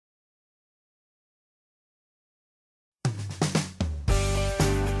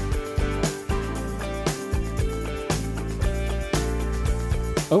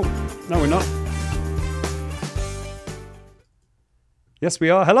not? Yes, we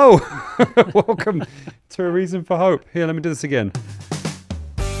are. Hello. Welcome to A Reason for Hope. Here, let me do this again.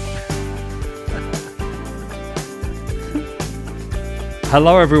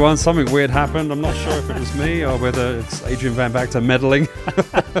 Hello, everyone. Something weird happened. I'm not sure if it was me or whether it's Adrian Van Vactor meddling.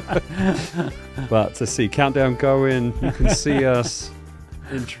 But to see countdown going, you can see us.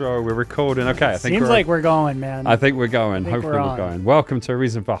 Intro, we're recording. Okay, I think seems like we're going, man. I think we're going. Hopefully we're on. going. Welcome to A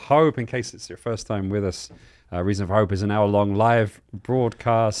Reason for Hope. In case it's your first time with us, Reason for Hope is an hour-long live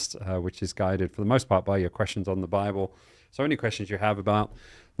broadcast, which is guided for the most part by your questions on the Bible. So any questions you have about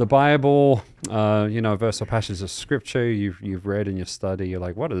the Bible, verse or passages of Scripture you've read in your study, you're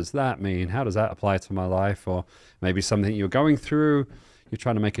like, what does that mean? How does that apply to my life? Or maybe something you're going through. You're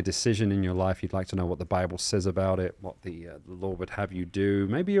trying to make a decision in your life. You'd like to know what the Bible says about it, what the Lord would have you do.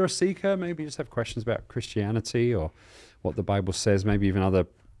 Maybe you're a seeker. Maybe you just have questions about Christianity or what the Bible says. Maybe even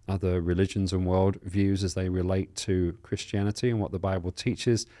other religions and world views as they relate to Christianity and what the Bible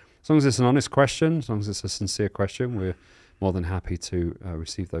teaches. As long as it's an honest question, as long as it's a sincere question, we're more than happy to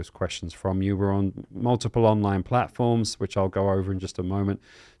receive those questions from you. We're on multiple online platforms, which I'll go over in just a moment,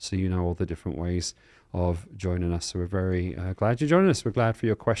 so you know all the different ways of joining us. So we're very glad you're joining us. We're glad for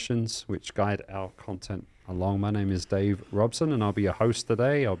your questions, which guide our content along. My name is Dave Robson, and I'll be your host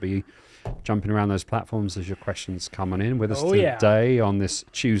today. I'll be jumping around those platforms as your questions come on in. With us today on this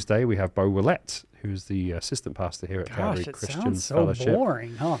Tuesday, we have Bo Willett, who's the assistant pastor here at Calvary Christian sounds so Fellowship.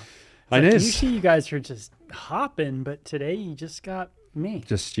 Boring, huh? It is. Usually you guys are just hopping, but today you just got me.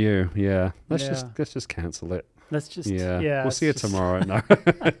 Just you, yeah. Let's just cancel it. Let's just, we'll see you tomorrow. No,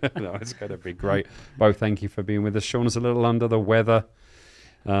 no, it's going to be great. Bo, thank you for being with us. Sean is a little under the weather.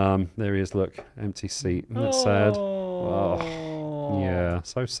 There he is, look, empty seat. Isn't that sad? Oh, yeah,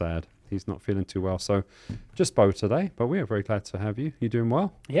 so sad. He's not feeling too well. So just Bo today, but we are very glad to have you. You doing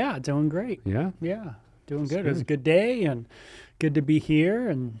well? Yeah, doing great. Yeah? Yeah, doing good. It was a good day and good to be here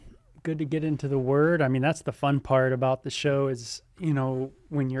and good to get into the Word. I mean, that's the fun part about the show is,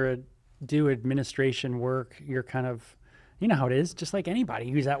 when you're do administration work, you're kind of, you know how it is, just like anybody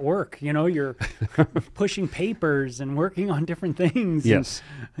who's at work, you're pushing papers and working on different things. Yes.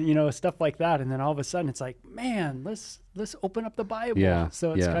 And, stuff like that. And then all of a sudden it's like, man, let's open up the Bible. Yeah.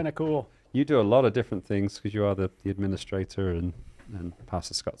 So it's kind of cool. You do a lot of different things because you are the administrator and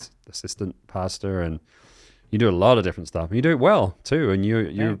Pastor Scott's assistant pastor, and you do a lot of different stuff. And you do it well too. And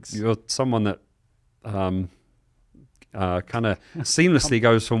you're someone that kind of seamlessly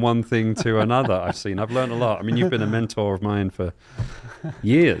goes from one thing to another. I've learned a lot. I mean, you've been a mentor of mine for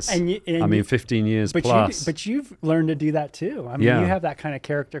years. 15 years plus. But you've learned to do that too. I mean, you have that kind of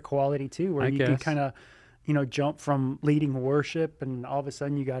character quality too, where you can kind of, jump from leading worship and all of a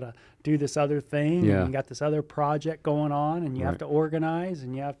sudden you got to do this other thing. Yeah. And you got this other project going on and you have to organize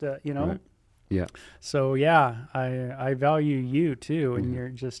and you have to, Right. Yeah. So I value you too, and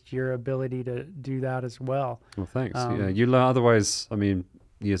your ability to do that as well. Well, thanks. You learn. Otherwise, I mean,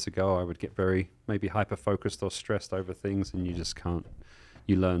 years ago, I would get very maybe hyper focused or stressed over things, and you just can't.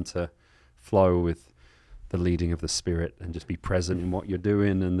 You learn to flow with the leading of the Spirit and just be present in what you're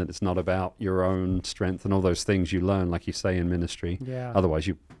doing, and that it's not about your own strength and all those things you learn, like you say in ministry. Yeah. Otherwise,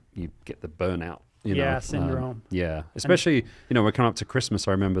 you get the burnout. Syndrome. Especially, we're coming up to Christmas.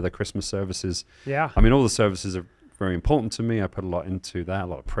 I remember the Christmas services. Yeah. I mean, all the services are very important to me. I put a lot into that, a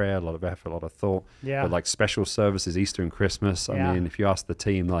lot of prayer, a lot of effort, a lot of thought. Yeah. But like special services, Easter and Christmas, I mean, if you ask the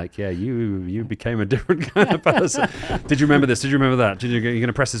team, like, you became a different kind of person. Did you remember this? Did you remember that? You're going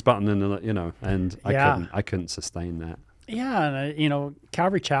to press this button and I couldn't sustain that. Yeah. And,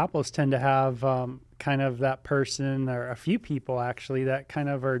 Calvary chapels tend to have kind of that person, or a few people actually, that kind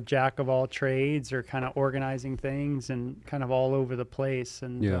of are jack of all trades or kind of organizing things and kind of all over the place.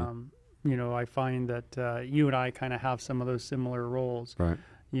 And, I find that you and I kind of have some of those similar roles, right?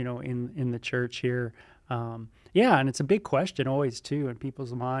 In the church here. And it's a big question always too in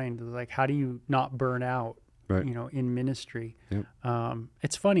people's mind, like, how do you not burn out, right, in ministry? Yep.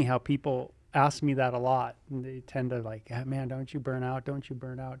 It's funny how people ask me that a lot, and they tend to like, man, don't you burn out? Don't you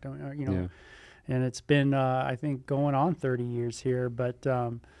burn out? Yeah. And it's been, I think, going on 30 years here, but,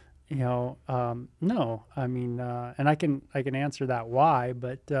 no, I mean, and I can answer that why,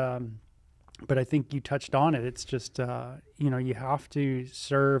 but I think you touched on it. It's just, you have to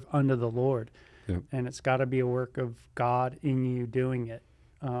serve unto the Lord, and it's got to be a work of God in you doing it.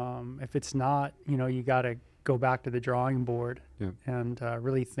 If it's not, you got to go back to the drawing board and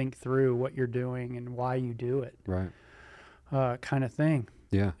really think through what you're doing and why you do it. Right. Kind of thing.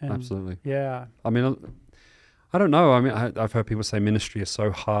 Yeah, absolutely. Yeah. I mean, I don't know. I mean, I've heard people say ministry is so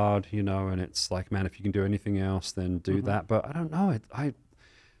hard, and it's like, man, if you can do anything else, then do that. But I don't know.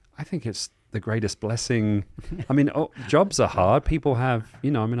 I think it's the greatest blessing. I mean, jobs are hard. People have, I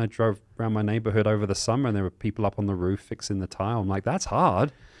mean, I drove around my neighborhood over the summer and there were people up on the roof fixing the tile. I'm like, that's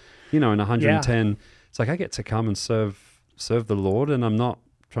hard. In 110, it's like I get to come and serve the Lord, and I'm not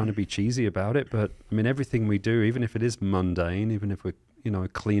trying to be cheesy about it, but I mean, everything we do, even if it is mundane, even if we're,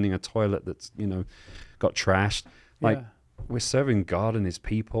 cleaning a toilet that's, got trashed, like we're serving God and his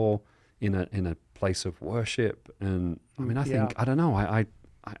people in a place of worship. And I mean, I think, I don't know,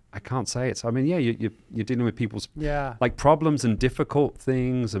 I can't say it's, I mean, you're dealing with people's like problems and difficult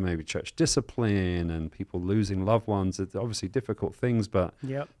things, and maybe church discipline and people losing loved ones. It's obviously difficult things, but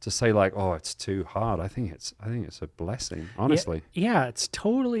to say like, oh, it's too hard, I think it's a blessing, honestly. Yeah, it's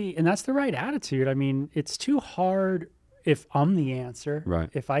totally, and that's the right attitude. I mean, it's too hard if I'm the answer, right?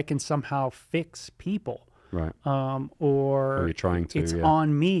 If I can somehow fix people. Right. Or you're trying to, it's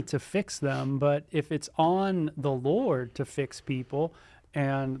on me to fix them. But if it's on the Lord to fix people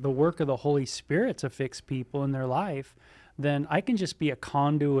and the work of the Holy Spirit to fix people in their life, then I can just be a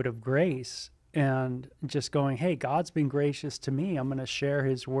conduit of grace and just going, hey, God's been gracious to me. I'm going to share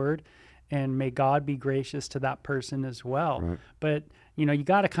his word, and may God be gracious to that person as well. Right. But, you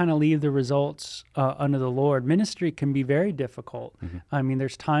got to kind of leave the results under the Lord. Ministry can be very difficult. Mm-hmm. I mean,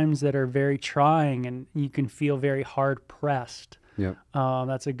 there's times that are very trying and you can feel very hard pressed. Yep.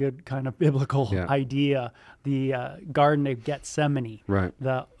 That's a good kind of biblical idea. The Garden of Gethsemane, right?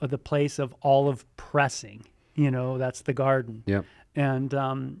 The place of olive pressing, that's the garden. Yep.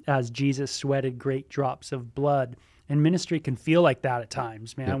 And as Jesus sweated great drops of blood, and ministry can feel like that at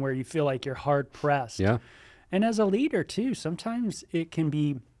times, man, where you feel like you're hard pressed. Yeah. And as a leader too, sometimes it can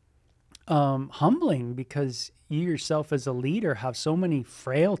be humbling because you yourself as a leader have so many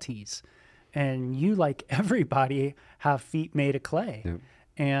frailties. And you, like everybody, have feet made of clay. Yep.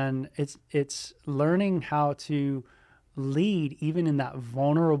 And it's learning how to lead even in that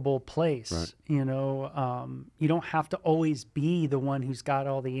vulnerable place. Right. You don't have to always be the one who's got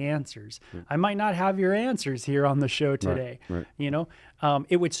all the answers. Yep. I might not have your answers here on the show today. Right.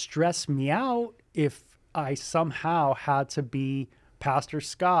 It would stress me out if I somehow had to be Pastor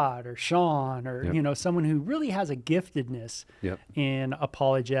Scott or Sean or, someone who really has a giftedness in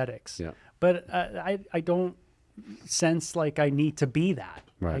apologetics. Yep. But I don't sense like I need to be that.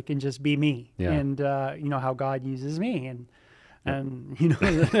 Right. I can just be me, and how God uses me, and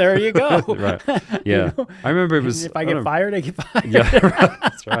there you go. Right. Yeah. I remember it was. If I get fired, I get fired. Yeah, right.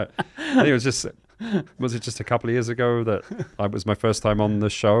 That's right. I think was it just a couple of years ago that it was my first time on the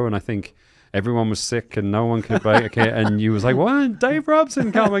show, and I think everyone was sick and no one could make it, and you was like, "Why didn't Dave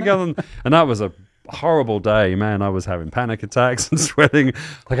Robson come again?" And that was a horrible day, man. I was having panic attacks and sweating.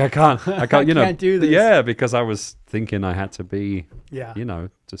 Like I can't, can't do this. Yeah, because I was thinking I had to be, go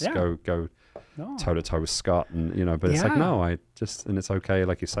toe to toe with Scott, and but it's like no, and it's okay,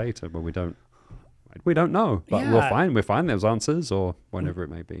 like you say, we don't know, but we'll find those answers or whenever it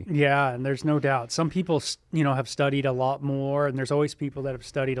may be. Yeah, and there's no doubt. Some people, have studied a lot more, and there's always people that have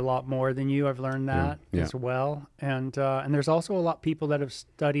studied a lot more than you. I've learned that as well. And there's also a lot of people that have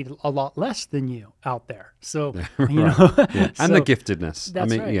studied a lot less than you out there. So, and the giftedness.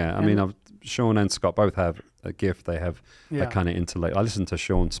 That's right. I mean, Sean and Scott both have a gift. They have that kind of intellect. I listen to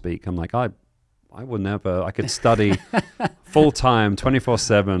Sean speak. I'm like, I would never, I could study full time,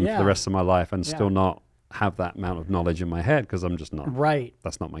 24/7 for the rest of my life and still not have that amount of knowledge in my head because I'm just not. Right.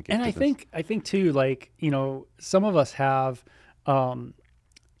 That's not my gift. And I think too, like, some of us have,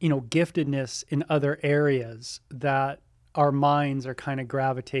 giftedness in other areas that our minds are kind of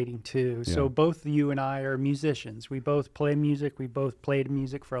gravitating to. So both you and I are musicians. We both play music. We both played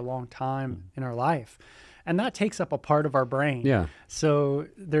music for a long time in our life. And that takes up a part of our brain. Yeah. So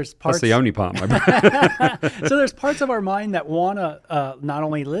there's parts. That's the only part of my brain. So there's parts of our mind that want to not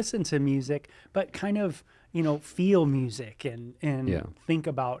only listen to music, but kind of, feel music and think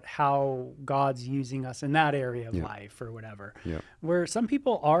about how God's using us in that area of life or whatever. Yeah. Where some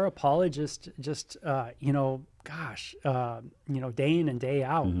people are apologists, just, day in and day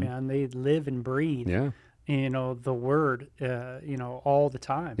out, man. They live and breathe. Yeah. The word, all the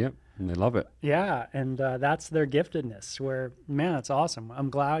time. Yep. And they love it. Yeah. And that's their giftedness where, man, it's awesome. I'm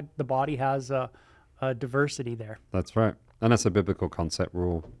glad the body has a diversity there. That's right. And that's a biblical concept. We're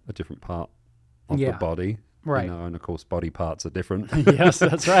all a different part of the body. Right. And of course, body parts are different. Yes,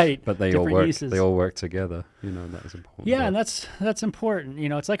 that's right. But they all work. Uses. They all work together. That is important. Yeah, and that's important.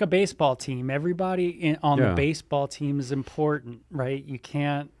 It's like a baseball team. Everybody on the baseball team is important, right? You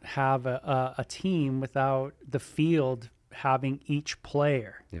can't have a team without the field having each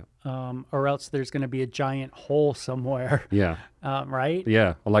player, Yeah. or else there's going to be a giant hole somewhere. Yeah. Right?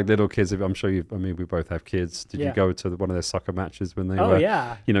 Yeah. Or like little kids. I'm sure I mean, we both have kids. Did you Yeah. go to one of their soccer matches when they Oh, were,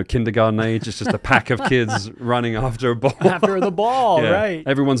 yeah. Kindergarten age? It's just a pack of kids running after a ball. After the ball, Yeah. right?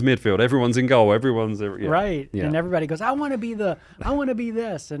 Everyone's midfield. Everyone's in goal. Everyone's Right. Yeah. And everybody goes, I want to be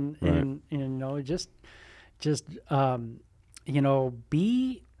this. And, Right. and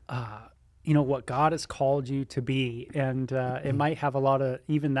be, what God has called you to be. And it might have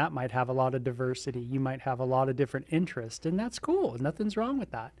even that might have a lot of diversity. You might have a lot of different interests, and that's cool. Nothing's wrong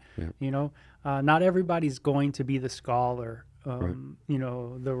with that. Yeah. Not everybody's going to be the scholar, Right.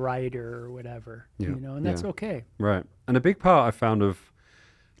 the writer or whatever, Yeah. and that's okay. Right. And a big part I found of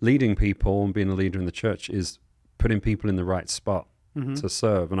leading people and being a leader in the church is putting people in the right spot to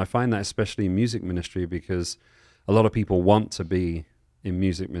serve. And I find that especially in music ministry, because a lot of people want to be in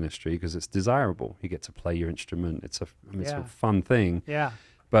music ministry because it's desirable. You get to play your instrument. It's a fun thing. Yeah.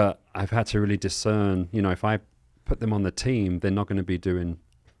 But I've had to really discern, if I put them on the team, they're not going to be doing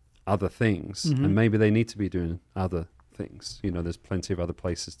other things. And maybe they need to be doing other things. There's plenty of other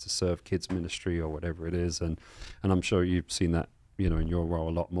places to serve kids ministry or whatever it is. And I'm sure you've seen that, in your role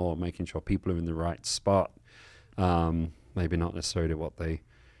a lot more, making sure people are in the right spot. Maybe not necessarily what they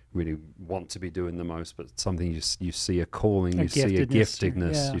really want to be doing the most, but something you see a calling, you see a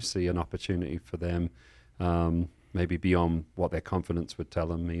giftedness, you see an opportunity for them, maybe beyond what their confidence would tell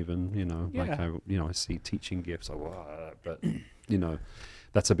them even, like I see teaching gifts, but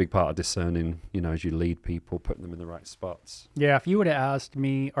that's a big part of discerning, as you lead people, putting them in the right spots. Yeah, if you would have asked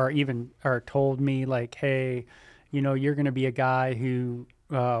me or told me like, hey, you're going to be a guy who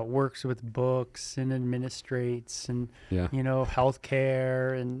works with books and administrates and,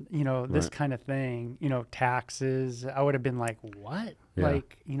 healthcare and, this kind of thing, taxes, I would have been like, what? Yeah.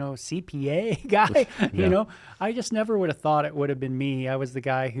 Like, CPA guy, I just never would have thought it would have been me. I was the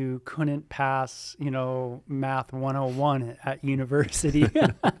guy who couldn't pass, math 101 at university.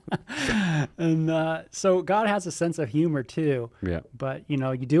 And so God has a sense of humor too. Yeah. But, you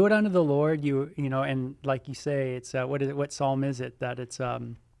do it unto the Lord, and like you say, it's, what Psalm is it? That it's,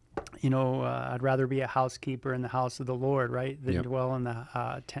 I'd rather be a housekeeper in the house of the Lord, right, than dwell in the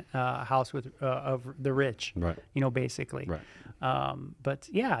house of the rich, right? Basically. Right. But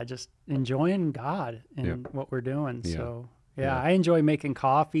yeah, just enjoying God and what we're doing. Yeah. So I enjoy making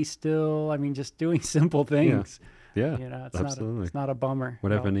coffee still. I mean, just doing simple things. Yeah. It's absolutely. It's not a bummer.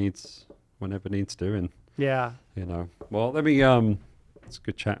 Whenever needs doing. Yeah. Well, let me. It's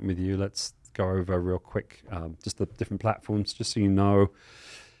good chatting with you. Let's go over real quick, just the different platforms, just so you know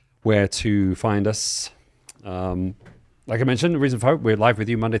where to find us. Like I mentioned, the Reason for Hope, we're live with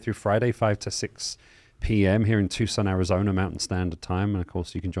you Monday through Friday, 5 to 6 p.m. here in Tucson, Arizona, Mountain Standard Time. And of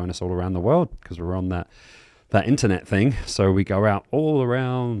course, you can join us all around the world because we're on that internet thing. So we go out all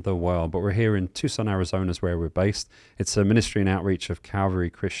around the world, but we're here in Tucson, Arizona is where we're based. It's a ministry and outreach of Calvary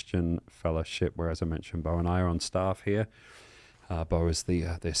Christian Fellowship, where, as I mentioned, Bo and I are on staff here. Bo is the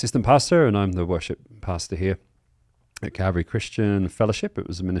assistant pastor, and I'm the worship pastor here at Calvary Christian Fellowship. It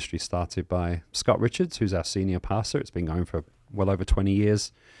was a ministry started by Scott Richards, who's our senior pastor. It's been going for well over 20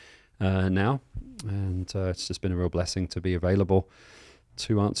 years now, and it's just been a real blessing to be available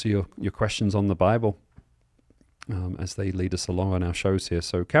to answer your questions on the Bible as they lead us along on our shows here.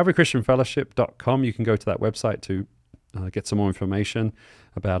 So calvarychristianfellowship.com, you can go to that website to get some more information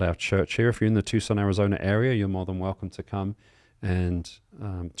about our church here. If you're in the Tucson, Arizona area, you're more than welcome to come and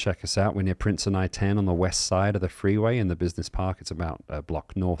check us out. We're near Prince and I-10 on the west side of the freeway in the business park. It's about a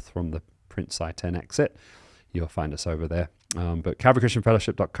block north from the Prince I-10 exit. You'll find us over there. But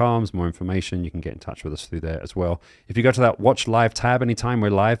calvarychristianfellowship.com is more information. You can get in touch with us through there as well. If you go to that Watch Live tab anytime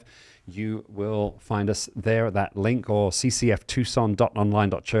we're live, you will find us there at that link, or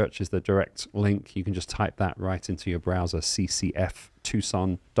ccftucson.online.church is the direct link. You can just type that right into your browser,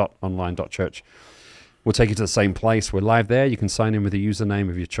 ccftucson.online.church. We'll take you to the same place. We're live there. You can sign in with a username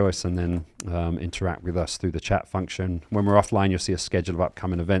of your choice and then interact with us through the chat function. When we're offline, you'll see a schedule of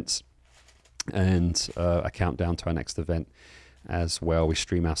upcoming events and a countdown to our next event as well. We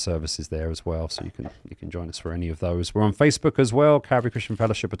stream our services there as well, so you can join us for any of those. We're on Facebook as well, Calvary Christian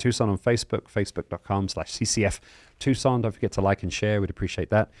Fellowship of Tucson on Facebook, facebook.com/CCF Tucson. Don't forget to like and share. We'd appreciate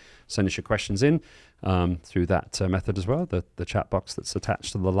that. Send us your questions in through that method as well, the chat box that's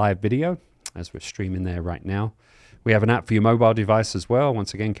attached to the live video as we're streaming there right now. We have an app for your mobile device as well.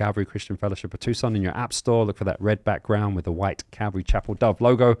 Once again, Calvary Christian Fellowship of Tucson in your app store. Look for that red background with the white Calvary Chapel Dove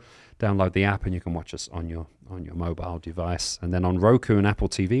logo. Download the app and you can watch us on your mobile device. And then on Roku and Apple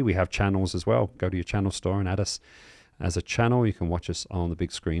TV, we have channels as well. Go to your channel store and add us as a channel. You can watch us on the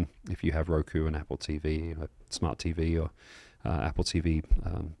big screen if you have Roku and Apple TV, or Smart TV, or Apple TV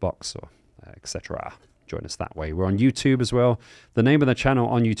box, or etc. Join us that way. We're on YouTube as well. The name of the channel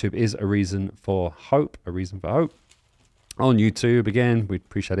on YouTube is A Reason for Hope. A Reason for Hope. On YouTube, again, we'd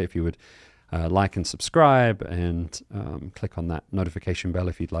appreciate it if you would like and subscribe, and click on that notification bell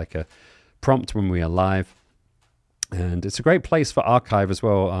if you'd like a prompt when we are live. And it's a great place for archive as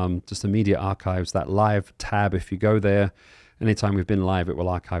well, just immediate archives, that live tab. If you go there, anytime we've been live, it will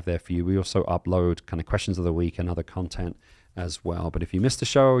archive there for you. We also upload kind of questions of the week and other content as well. But if you missed a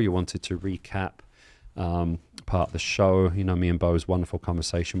show, you wanted to recap part of the show, me and Bo's wonderful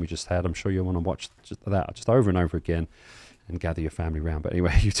conversation we just had, I'm sure you'll want to watch that just over and over again and gather your family around. But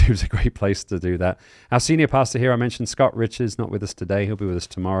anyway, YouTube's a great place to do that. Our senior pastor here, I mentioned Scott Richards, not with us today. He'll be with us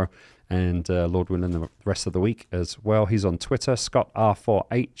tomorrow, and Lord willing, the rest of the week as well. He's on Twitter, Scott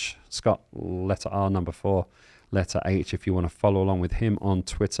R4H, Scott letter R number 4 letter H, if you want to follow along with him on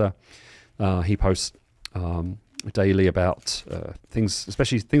Twitter. He posts daily about things,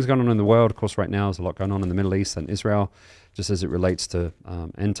 especially things going on in the world. Of course, right now there's a lot going on in the Middle East and Israel, just as it relates to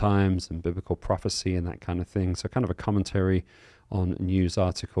end times and biblical prophecy and that kind of thing. So kind of a commentary on news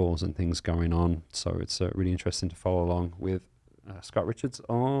articles and things going on. So it's really interesting to follow along with Scott Richards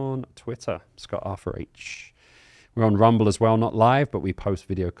on Twitter, Scott R4H. We're on Rumble as well, not live, but we post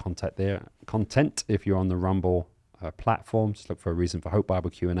video content there. If you're on the Rumble platform, just look for A Reason for Hope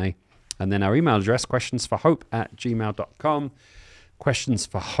Bible Q&A. And then our email address, questionsforhope@gmail.com. Questions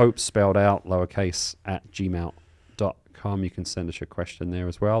for Hope spelled out, lowercase, @gmail.com. You can send us your question there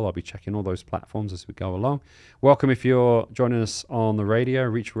as well. I'll be checking all those platforms as we go along. Welcome if you're joining us on the radio,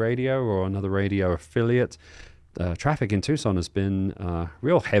 Reach Radio, or another radio affiliate. Traffic in Tucson has been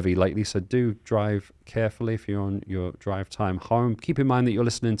real heavy lately, so do drive carefully if you're on your drive time home. Keep in mind that you're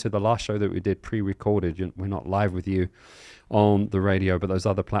listening to the last show that we did pre-recorded. We're not live with you on the radio, but those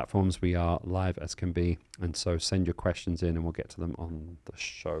other platforms we are live as can be. And so send your questions in and we'll get to them on the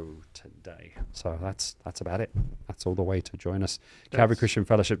show today. So that's about it. That's all the way to join us.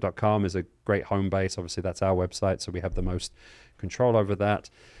 CalvaryChristianFellowship.com is a great home base. Obviously, that's our website, so we have the most control over that.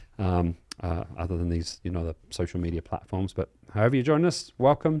 Other than these, the social media platforms. But however you join us,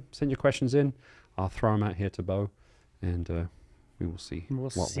 welcome. Send your questions in. I'll throw them out here to Bo, and we will see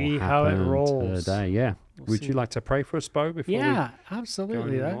what will happen how it rolls today. Yeah. Would you like to pray for us, Bo, before we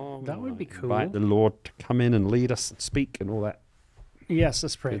absolutely. That would be cool. Invite the Lord to come in and lead us and speak and all that. Yes,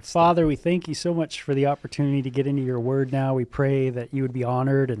 let's pray. Father, we thank you so much for the opportunity to get into your word now. We pray that you would be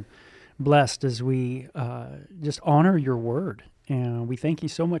honored and blessed as we just honor your word. And we thank you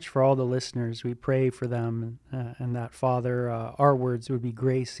so much for all the listeners. We pray for them and that, Father, our words would be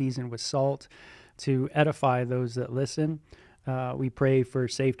grace seasoned with salt to edify those that listen. We pray for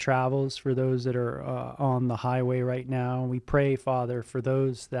safe travels for those that are on the highway right now. We pray, Father, for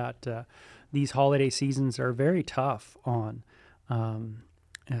those that these holiday seasons are very tough on.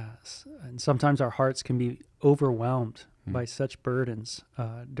 Yes. And sometimes our hearts can be overwhelmed by such burdens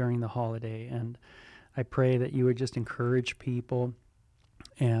during the holiday. And I pray that you would just encourage people,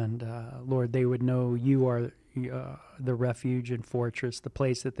 and Lord, they would know you are the refuge and fortress, the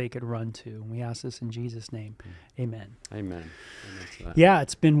place that they could run to. And we ask this in Jesus' name. Amen. Amen. Yeah,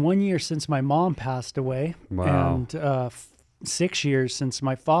 it's been 1 year since my mom passed away. Wow. And 6 years since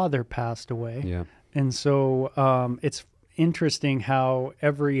my father passed away. Yeah. And so it's interesting how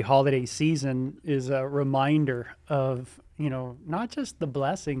every holiday season is a reminder of not just the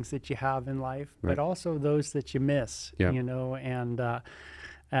blessings that you have in life, but also those that you miss, and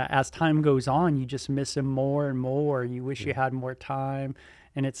as time goes on, you just miss them more and more. You wish you had more time.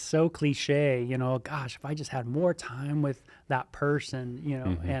 And it's so cliche, gosh, if I just had more time with that person,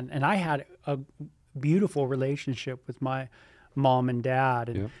 and I had a beautiful relationship with my mom and dad.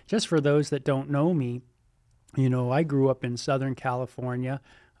 And just for those that don't know me, I grew up in Southern California,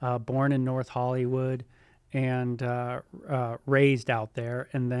 born in North Hollywood, and raised out there,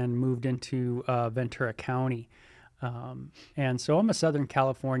 and then moved into Ventura County. And so I'm a Southern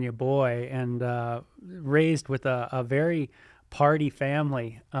California boy, and raised with a very party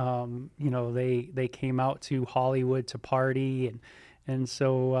family. They came out to Hollywood to party, and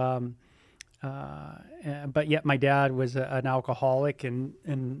so but yet my dad was an alcoholic,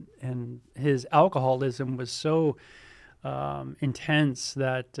 and his alcoholism was so intense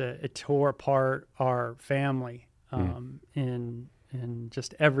that it tore apart our family in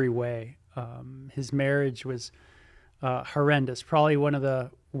just every way. His marriage was horrendous, probably one of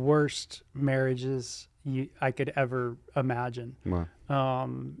the worst marriages I could ever imagine. Wow.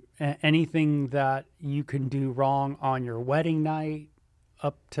 Anything that you can do wrong on your wedding night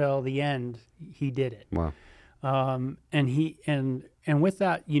up till the end, he did it. Wow. And with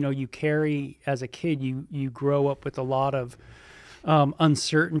that, you carry, as a kid, you grow up with a lot of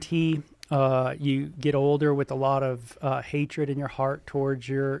uncertainty. You get older with a lot of hatred in your heart towards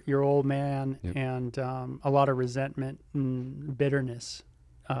your old man, Yep. and a lot of resentment and bitterness.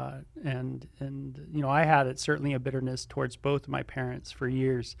 And I had it, certainly a bitterness towards both of my parents for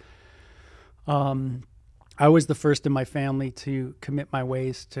years. I was the first in my family to commit my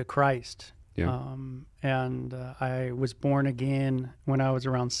ways to Christ. Yeah. And I was born again when I was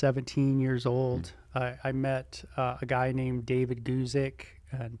around 17 years old. I met a guy named David Guzik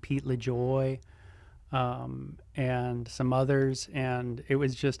and Pete LaJoy, and some others. And it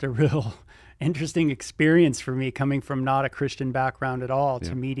was just a real interesting experience for me, coming from not a Christian background at all,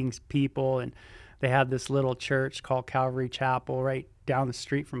 to meeting people. And they had this little church called Calvary Chapel right down the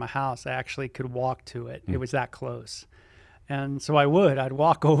street from my house. I actually could walk to it. It was that close. And so I'd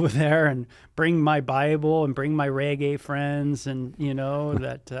walk over there and bring my Bible and bring my reggae friends. And,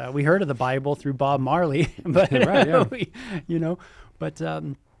 that we heard of the Bible through Bob Marley, but, Right, yeah. But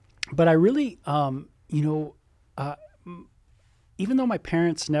I really, even though my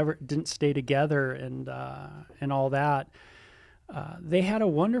parents didn't stay together and all that, they had a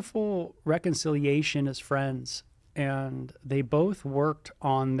wonderful reconciliation as friends, and they both worked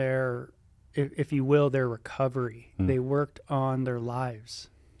on their, if you will, their recovery. They worked on their lives,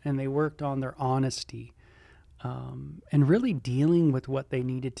 and they worked on their honesty, and really dealing with what they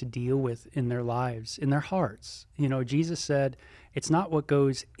needed to deal with in their lives, in their hearts. Jesus said, it's not what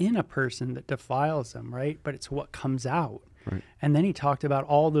goes in a person that defiles them, right? But it's what comes out. Right. And then he talked about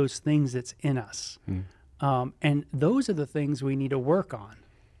all those things that's in us. And those are the things we need to work on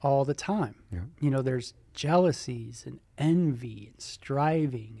all the time. Yeah. There's jealousies and envy and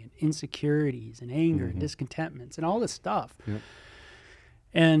striving and insecurities and anger and discontentments and all this stuff. Yeah.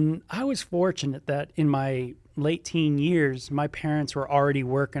 And I was fortunate that in my late teen years, my parents were already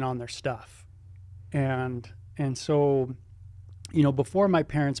working on their stuff. And so, before my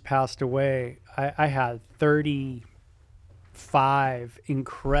parents passed away, I had 35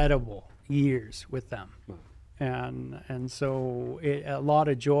 incredible years with them. Wow. And so a lot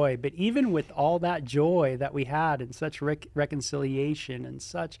of joy. But even with all that joy that we had, and such reconciliation and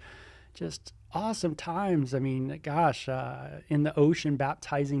such just awesome times, I mean, gosh, in the ocean,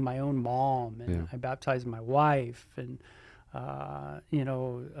 baptizing my own mom, and I baptized my wife, and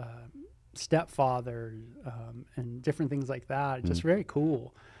stepfather, and different things like that. Just very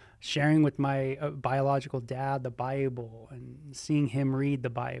cool. Sharing with my biological dad the Bible, and seeing him read the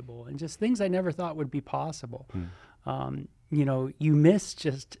Bible, and just things I never thought would be possible. You miss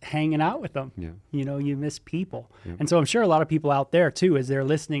just hanging out with them. You miss people. And so I'm sure a lot of people out there too, as they're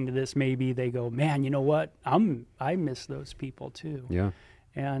listening to this, maybe they go, man, you know what? I miss those people too. Yeah.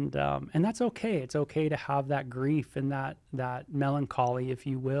 And that's okay. It's okay to have that grief and that melancholy, if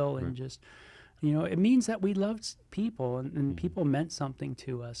you will, and just, it means that we loved people, and people meant something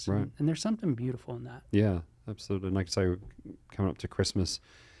to us. Right. And there's something beautiful in that. Yeah, absolutely. And like I say, coming up to Christmas,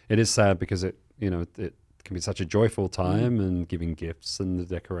 it is sad because it can be such a joyful time, and giving gifts and the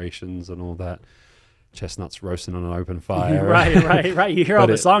decorations and all that. Chestnuts roasting on an open fire. Right. You hear all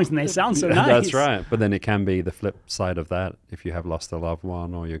the songs and they sound so nice. That's right. But then it can be the flip side of that. If you have lost a loved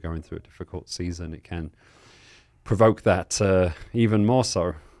one, or you're going through a difficult season, it can provoke that even more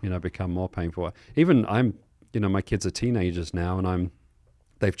so, become more painful. Even my kids are teenagers now, and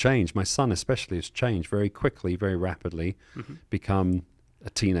they've changed. My son especially has changed very quickly, very rapidly, become a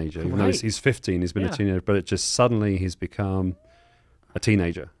teenager. Even though he's 15, he's been a teenager, but it just suddenly he's become a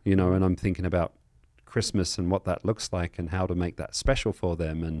teenager, and I'm thinking about Christmas and what that looks like, and how to make that special for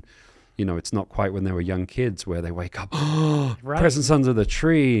them. And it's not quite when they were young kids where they wake up, presents under the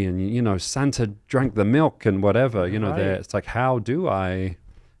tree, and Santa drank the milk and whatever. It's like, how do I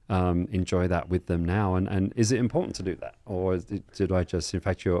enjoy that with them now? And is it important to do that, or did I just? In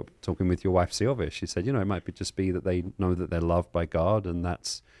fact, you're talking with your wife Sylvia. She said, it might just be that they know that they're loved by God, and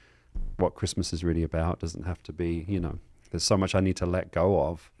that's what Christmas is really about. It doesn't have to be, there's so much I need to let go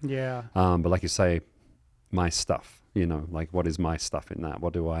of. Yeah. But like you say, my stuff, like, what is my stuff in that?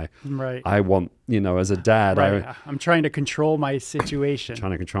 What do I want, as a dad, I'm trying to control my situation,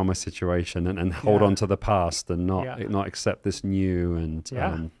 and hold on to the past, and not accept this new.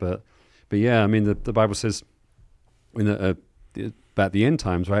 And, but yeah, I mean, the Bible says about the end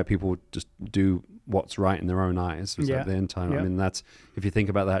times, right? People just do what's right in their own eyes. At the end time. I mean, that's, if you think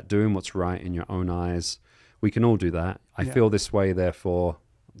about that, doing what's right in your own eyes, we can all do that. I feel this way, therefore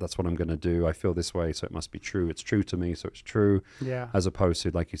that's what I'm going to do. I feel this way, so it must be true. It's true to me, so it's true. Yeah. As opposed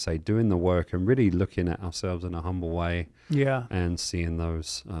to, like you say, doing the work and really looking at ourselves in a humble way. Yeah. And seeing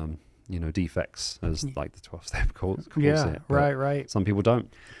those, defects as like the 12-step calls Yeah, it. But right. some people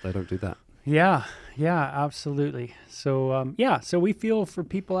don't. They don't do that. Yeah, absolutely. So, so we feel for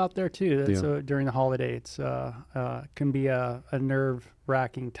people out there too. That's during the holiday, it's can be a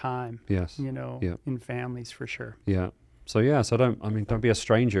nerve-wracking time. Yes. In families for sure. Yeah. So don't be a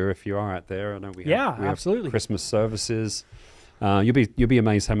stranger if you are out there. I know we have absolutely. Christmas services. You'll be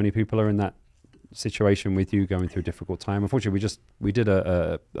amazed how many people are in that situation with you, going through a difficult time. Unfortunately, we did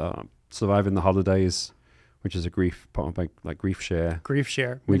a surviving the holidays, which is a grief share. Grief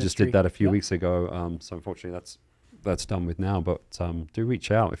share. We just did that a few weeks ago. So unfortunately, that's done with now. But do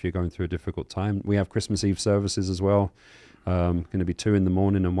reach out if you're going through a difficult time. We have Christmas Eve services as well. Going to be 2 in the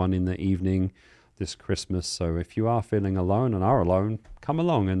morning and 1 in the evening this Christmas. So if you are feeling alone and are alone, come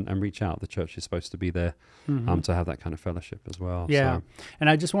along and reach out. The church is supposed to be there to have that kind of fellowship as well. Yeah. So. And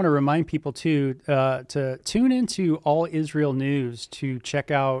I just want to remind people too, to tune into All Israel News to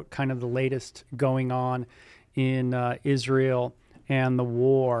check out kind of the latest going on in Israel and the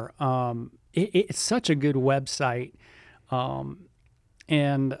war. It's such a good website.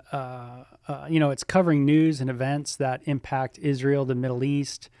 And it's covering news and events that impact Israel, the Middle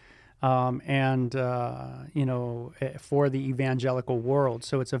East, and for the evangelical world.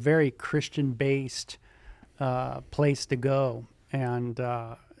 So it's a very Christian-based place to go. And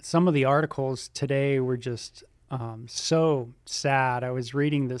some of the articles today were just so sad. I was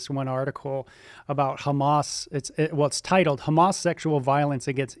reading this one article about Hamas. It's titled "Hamas Sexual Violence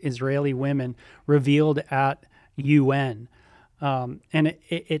Against Israeli Women Revealed at UN," and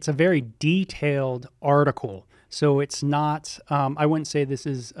it's a very detailed article. So it's not, I wouldn't say this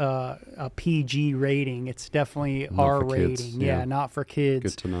is a PG rating. It's definitely not R for rating. kids. Yeah, not for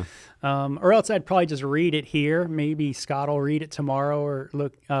kids. Good to know. Or else I'd probably just read it here. Maybe Scott will read it tomorrow or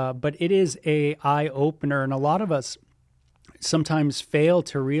look. But it is a eye opener. And a lot of us sometimes fail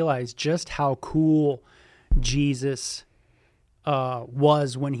to realize just how cool Jesus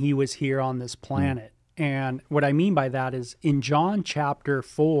was when he was here on this planet. And what I mean by that is in John chapter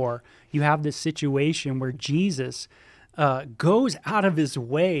 4, you have this situation where Jesus goes out of his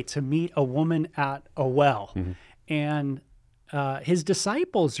way to meet a woman at a well. And his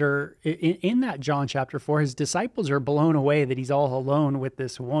disciples are, in that John chapter 4, his disciples are blown away that he's all alone with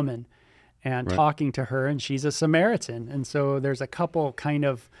this woman and talking to her, and she's a Samaritan. And so there's a couple kind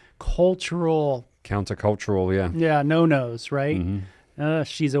of countercultural, no-nos, right?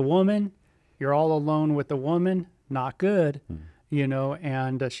 She's a woman. You're all alone with the woman, not good,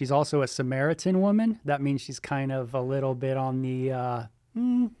 and she's also a Samaritan woman. That means she's kind of a little bit on the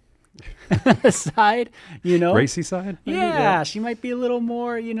side, racy side. Maybe? Yeah, she might be a little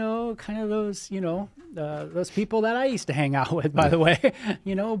more, kind of those, those people that I used to hang out with, by the way,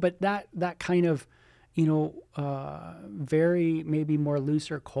 but that kind of, very maybe more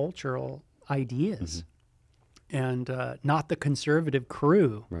looser cultural ideas, and not the conservative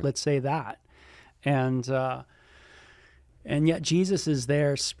crew. Let's say that. And yet Jesus is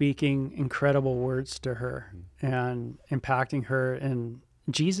there speaking incredible words to her and impacting her. And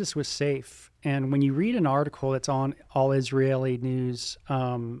Jesus was safe. And when you read an article that's on All Israeli News,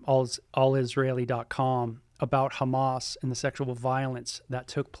 allisraeli.com, about Hamas and the sexual violence that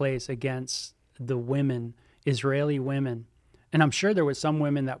took place against the women, Israeli women, and I'm sure there was some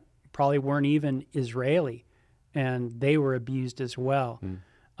women that probably weren't even Israeli, and they were abused as well.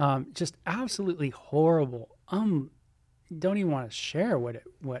 Just absolutely horrible. Don't even want to share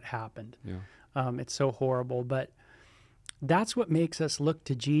what happened. It's so horrible, but that's what makes us look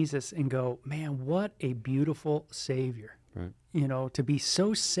to Jesus and go, man, what a beautiful Savior. To be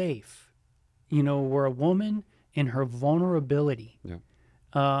so safe. We're a woman in her vulnerability,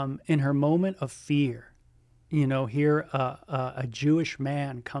 in her moment of fear. Here a Jewish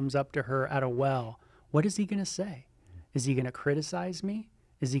man comes up to her at a well. What is he going to say? Is he going to criticize me?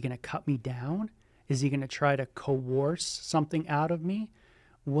 Is he going to cut me down? Is he going to try to coerce something out of me?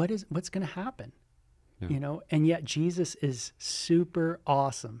 What's going to happen? And yet Jesus is super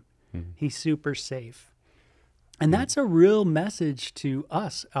awesome. He's super safe. And that's a real message to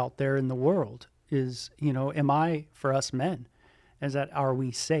us out there in the world is, for us men, is that are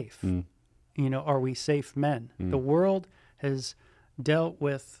we safe? Are we safe men? The world has dealt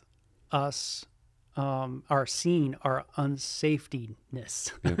with us, our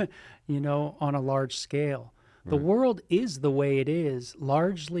unsafetyness, on a large scale. The world is the way it is,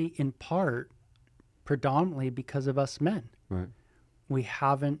 largely in part, predominantly because of us men. We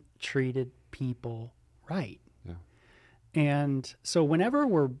haven't treated people right. And so whenever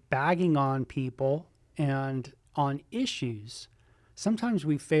we're bagging on people and on issues, sometimes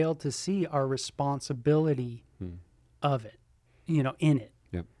we fail to see our responsibility of it, in it.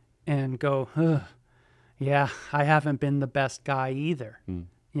 and go, ugh, yeah, I haven't been the best guy either.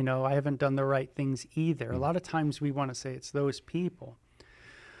 You know, I haven't done the right things either. A lot of times we want to say it's those people.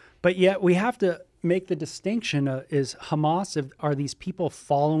 But yet we have to make the distinction, is Hamas, are these people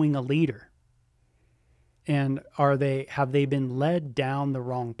following a leader? And have they been led down the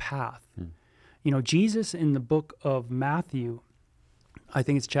wrong path? You know, Jesus in the book of Matthew, I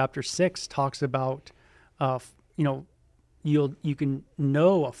think it's chapter 6, talks about, you know, you can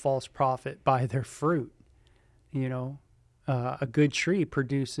know a false prophet by their fruit. You know, a good tree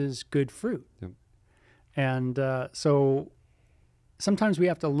produces good fruit. Yep. And so sometimes we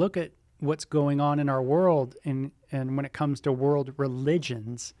have to look at what's going on in our world and when it comes to world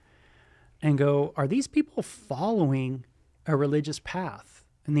religions and go, are these people following a religious path?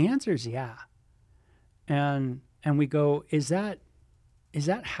 And the answer is yeah. And we go, is that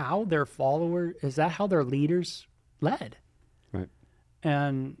how their followers, is that how their leaders led? Right.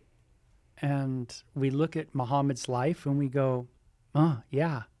 And we look at Muhammad's life and we go, oh,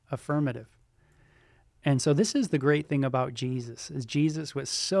 yeah, affirmative. And so this is the great thing about Jesus, is Jesus was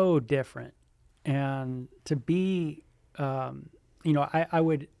so different. And to be, you know, I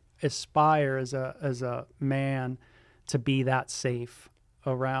would aspire as a man to be that safe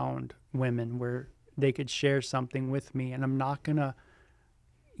around women where they could share something with me and I'm not going to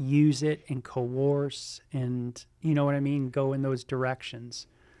use it and coerce and, you know what I mean, go in those directions.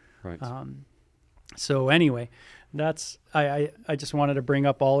 Right. So anyway, that's I just wanted to bring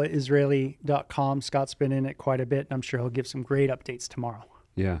up allisraeli.com. Scott's been in it quite a bit, and I'm sure he'll give some great updates tomorrow.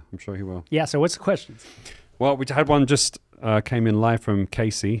 Yeah, I'm sure he will. Yeah, so what's the questions? Well, we had one just came in live from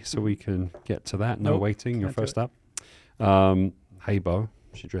Casey, so we can get to that. No waiting, you're first up. Hey, Bo,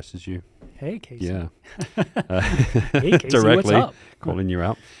 she addresses you. Hey, Casey. Yeah. Hey, Casey, directly what's up? calling you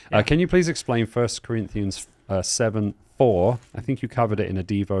out. Yeah. Can you please explain 1 Corinthians 7:4? I think you covered it in a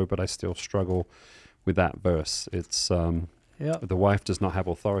Devo, but I still struggle with that verse. It's the wife does not have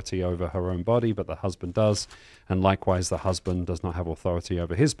authority over her own body, but the husband does, and likewise the husband does not have authority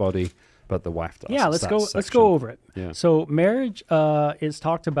over his body, but the wife does. Yeah, let's go over it. Yeah. So marriage is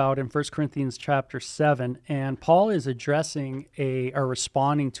talked about in 1 Corinthians chapter 7, and Paul is addressing or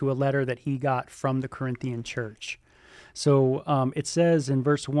responding to a letter that he got from the Corinthian church. So it says in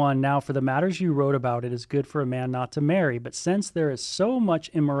verse 1, now for the matters you wrote about, it is good for a man not to marry. But since there is so much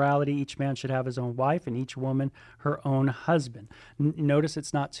immorality, each man should have his own wife and each woman her own husband. Notice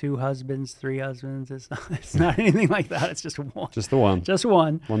it's not 2 husbands, 3 husbands. It's not anything like that. It's just one. Just the one. Just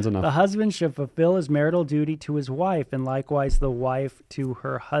one. One's enough. The husband should fulfill his marital duty to his wife, and likewise the wife to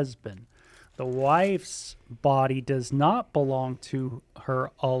her husband. The wife's body does not belong to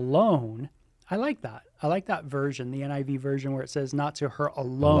her alone. I like that. I like that version, the NIV version, where it says not to her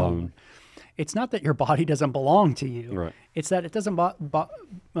alone. It's not that your body doesn't belong to you. Right. It's that it doesn't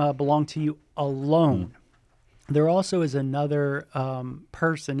belong to you alone. There also is another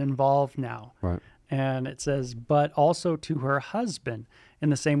person involved now. Right. And it says, but also to her husband.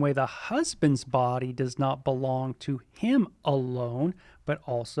 In the same way, the husband's body does not belong to him alone, but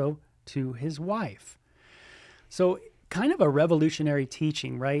also to his wife. So kind of a revolutionary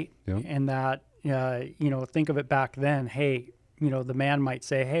teaching, right? Yep. And that, think of it back then. Hey, the man might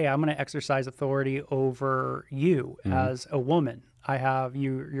say, hey, I'm going to exercise authority over you as a woman. I have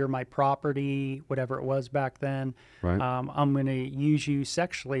you, you're my property, whatever it was back then. Right. I'm going to use you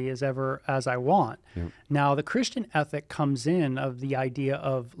sexually as I want. Yep. Now, the Christian ethic comes in of the idea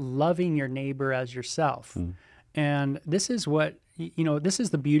of loving your neighbor as yourself. And this is what, this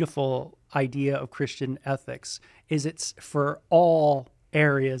is the beautiful idea of Christian ethics, is it's for all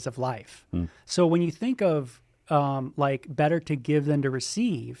areas of life. So when you think of like better to give than to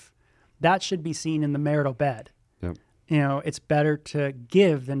receive, that should be seen in the marital bed. Yep. It's better to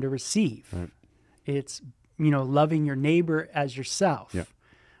give than to receive. Right. It's, loving your neighbor as yourself. Yep.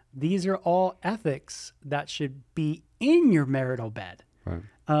 These are all ethics that should be in your marital bed.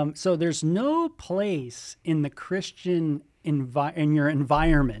 Right. So there's no place in the Christian in your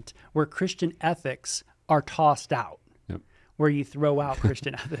environment where Christian ethics are tossed out, where you throw out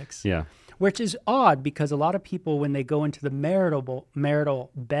Christian ethics. Yeah. Which is odd because a lot of people, when they go into the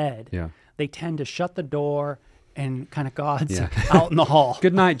marital bed, they tend to shut the door and kind of God's out in the hall.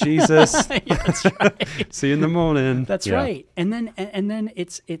 Good night, Jesus. That's right. See you in the morning. That's right. And then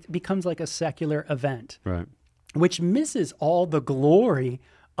it becomes like a secular event, Right. which misses all the glory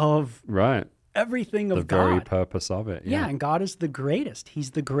of everything of God. The very purpose of it. Yeah, and God is the greatest.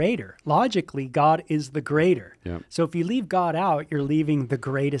 He's the greater. Logically, God is the greater. Yeah. So if you leave God out, you're leaving the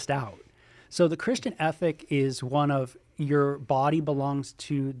greatest out. So the Christian ethic is one of your body belongs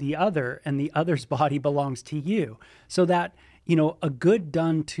to the other and the other's body belongs to you. So that a good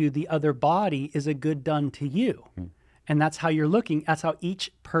done to the other body is a good done to you. And that's how you're looking. That's how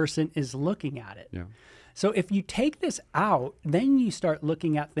each person is looking at it. Yeah. So if you take this out, then you start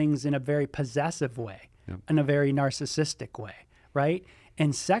looking at things in a very possessive way, in a very narcissistic way, right?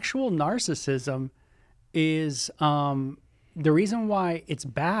 And sexual narcissism is the reason why it's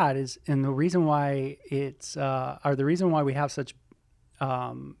bad is, and the reason why it's, or the reason why we have such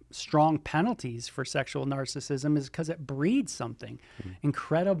strong penalties for sexual narcissism is because it breeds something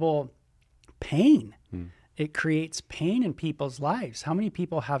incredible pain. It creates pain in people's lives. How many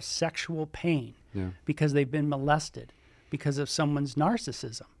people have sexual pain because they've been molested because of someone's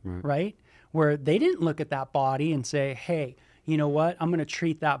narcissism, right? Where they didn't look at that body and say, hey, you know what? I'm going to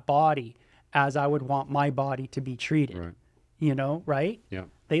treat that body as I would want my body to be treated, right? Yeah.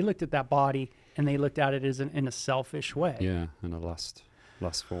 They looked at that body and they looked at it as in a selfish way. Yeah, in a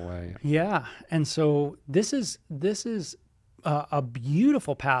lustful way. Yeah. And so this is a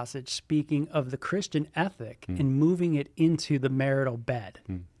beautiful passage speaking of the Christian ethic and moving it into the marital bed.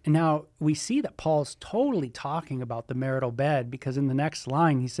 And now we see that Paul's totally talking about the marital bed, because in the next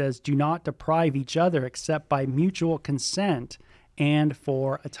line he says, do not deprive each other except by mutual consent and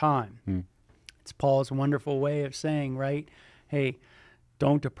for a time. It's Paul's wonderful way of saying, right? Hey,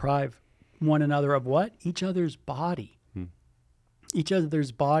 don't deprive one another of what? Each other's body. Each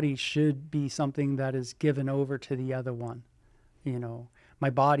other's body should be something that is given over to the other one.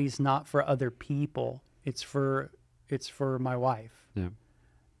 My body's not for other people. It's for my wife. Yeah.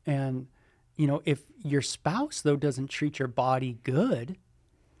 And, if your spouse, though, doesn't treat your body good,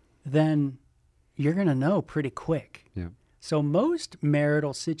 then you're going to know pretty quick. Yeah. So most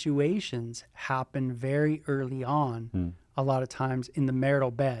marital situations happen very early on, a lot of times in the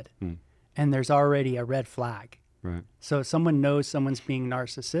marital bed. And there's already a red flag. Right. So someone knows someone's being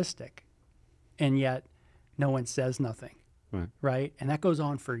narcissistic, and yet no one says nothing. Right. And that goes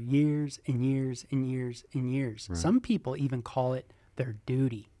on for years and years and years and years. Right. Some people even call it their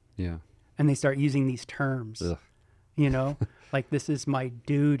duty. Yeah. And they start using these terms, like this is my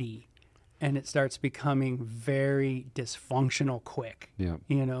duty. And it starts becoming very dysfunctional quick,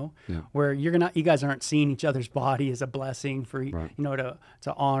 where you guys aren't seeing each other's body as a blessing for, to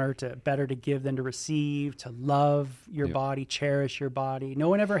honor, to better to give than to receive, to love your body, cherish your body. No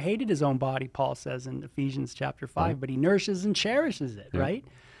one ever hated his own body, Paul says in Ephesians chapter 5, but he nourishes and cherishes it, right?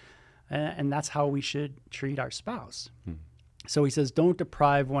 And that's how we should treat our spouse. So he says, don't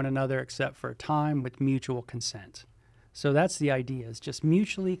deprive one another except for a time with mutual consent. So that's the idea, is just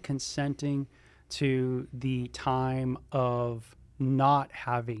mutually consenting to the time of not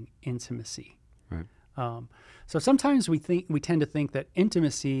having intimacy. Right. So sometimes we tend to think that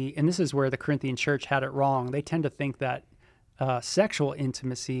intimacy, and this is where the Corinthian church had it wrong. They tend to think that sexual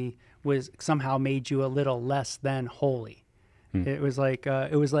intimacy was somehow made you a little less than holy. It was like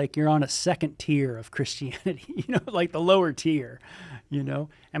you're on a second tier of Christianity, like the lower tier,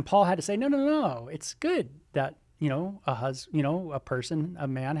 And Paul had to say, no, it's good that a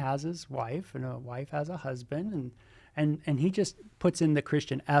man has his wife and a wife has a husband, and he just puts in the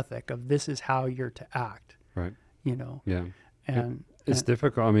Christian ethic of this is how you're to act. Right. Yeah. And it's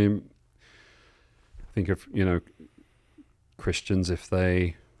difficult. I mean, think of, Christians, if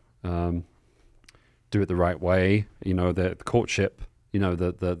they do it the right way, the courtship,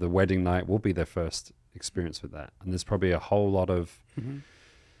 the wedding night will be their first experience with that. And there's probably a whole lot of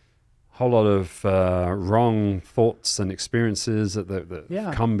wrong thoughts and experiences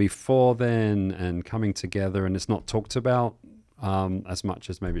that come before then and coming together, and it's not talked about as much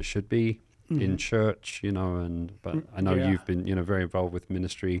as maybe it should be in church, but I know you've been, very involved with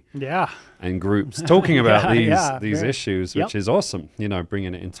ministry and groups talking about these issues, which is awesome,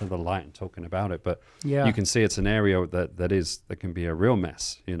 bringing it into the light and talking about it. But you can see it's an area that can be a real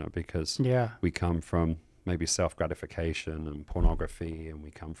mess, because we come from maybe self-gratification and pornography, and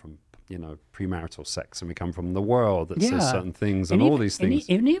we come from premarital sex, and we come from the world that says certain things and all these things.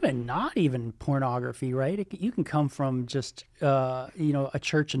 And even not even pornography, right? You can come from just, a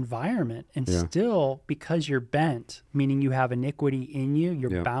church environment and still, because you're bent, meaning you have iniquity in you,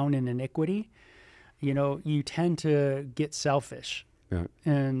 you're bound in iniquity, you tend to get selfish. Yeah.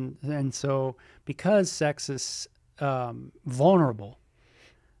 And so because sex is vulnerable,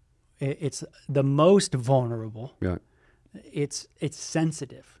 it's the most vulnerable. Yeah. It's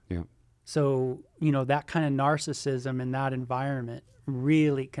sensitive. Yeah. So, that kind of narcissism in that environment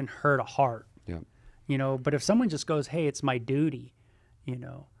really can hurt a heart. Yeah. But if someone just goes, hey, it's my duty,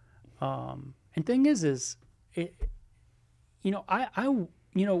 and thing is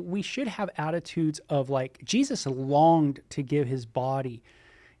we should have attitudes of like Jesus longed to give his body,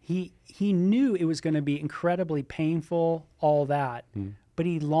 he knew it was going to be incredibly painful, all that, but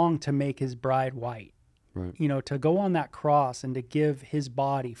he longed to make his bride white. Right. You know, to go on that cross and to give his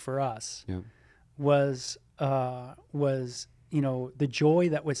body for us was you know, the joy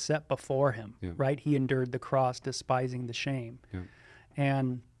that was set before him, right? He endured the cross, despising the shame.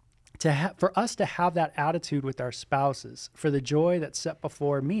 And for us to have that attitude with our spouses, for the joy that's set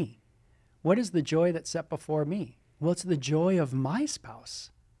before me. What is the joy that's set before me? Well, it's the joy of my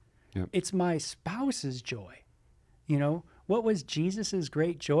spouse. It's my spouse's joy. You know, what was Jesus's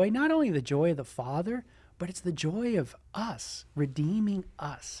great joy? Not only the joy of the Father, but it's the joy of us, redeeming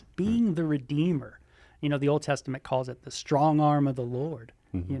us, being the Redeemer. You know, the Old Testament calls it the strong arm of the Lord.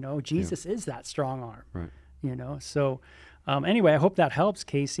 You know, Jesus is that strong arm. Right. You know, so anyway, I hope that helps,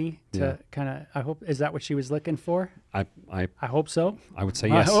 Casey, to kind of, I hope, is that what she was looking for? I hope so. I would say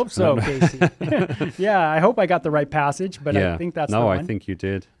yes. I hope so, Casey. Yeah, I hope I got the right passage, but I think that's the one. No, I think you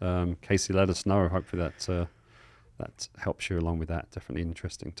did. Casey, let us know. Hopefully that helps you along with that. Definitely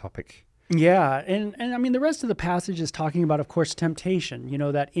interesting topic. Yeah, and I mean, the rest of the passage is talking about, of course, temptation, you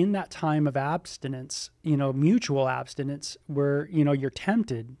know, that in that time of abstinence, you know, mutual abstinence, where, you know, you're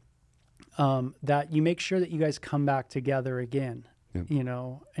tempted, that you make sure that you guys come back together again, you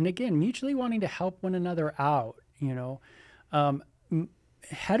know, and again, mutually wanting to help one another out, you know.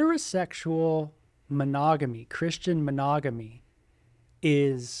 Heterosexual monogamy, Christian monogamy,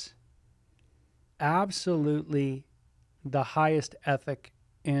 is absolutely the highest ethic.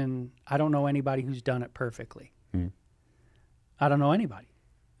 And I don't know anybody who's done it perfectly. I don't know anybody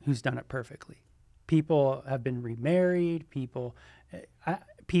who's done it perfectly. People have been remarried. People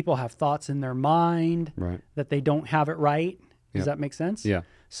have thoughts in their mind that they don't have it right. Does that make sense? Yeah.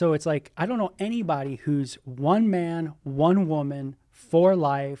 So it's like, I don't know anybody who's one man, one woman, for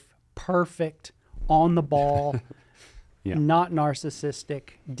life, perfect, on the ball, not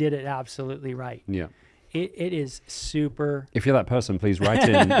narcissistic, did it absolutely right. Yeah. It is super. If you're that person, please write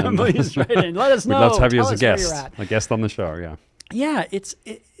in. Please write in. Let us know. We'd love to have you Tell as a us guest on the show. Yeah. Yeah,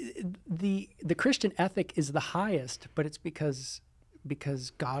 the Christian ethic is the highest, but it's because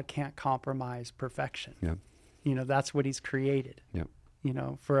God can't compromise perfection. Yeah. You know, that's what He's created. Yeah. You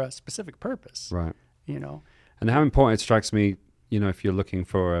know, for a specific purpose. Right. You know. And how important it strikes me, you know, if you're looking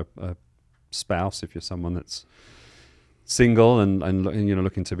for a spouse, if you're someone that's single and you know,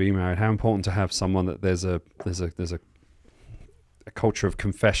 looking to be married, how important to have someone that there's a culture of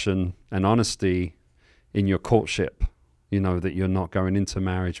confession and honesty in your courtship, you know, that you're not going into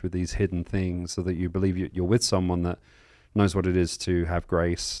marriage with these hidden things, so that you believe you're with someone that knows what it is to have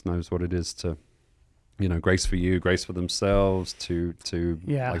grace, knows what it is to, you know, grace for you, grace for themselves, to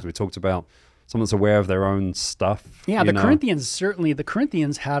like we talked about, someone that's aware of their own stuff. Yeah, the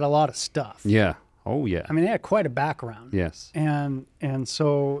Corinthians had a lot of stuff. Yeah. Oh, yeah. I mean, they had quite a background. Yes. And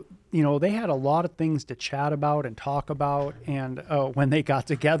so, you know, they had a lot of things to chat about and talk about. And when they got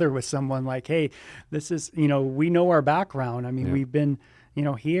together with someone like, hey, this is, you know, we know our background. I mean, we've been, you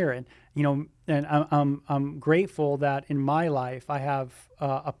know, here. And, you know, and I'm grateful that in my life, I have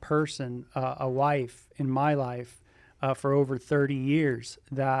a person, a wife in my life for over 30 years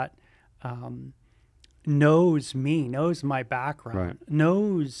that knows me, knows my background,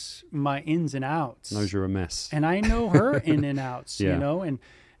 knows my ins and outs. Knows you're a mess. And I know her in and outs, you know,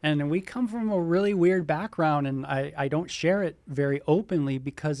 and we come from a really weird background, and I don't share it very openly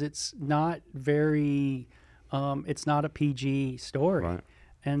because it's not very, it's not a PG story. Right.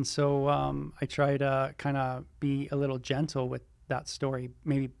 And so I try to kind of be a little gentle with that story,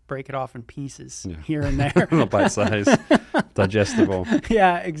 maybe break it off in pieces here and there. Not bite-sized, digestible.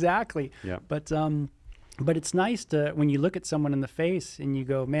 Yeah, exactly. Yeah. But it's nice to, when you look at someone in the face and you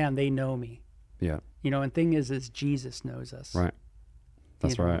go, man, they know me. Yeah. You know, and thing is Jesus knows us. Right.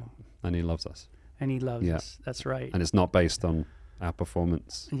 That's right. And He loves us. And He loves us. That's right. And it's not based on our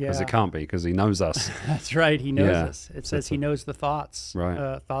performance. Because it can't be, because He knows us. That's right. He knows us. It says He knows the thoughts.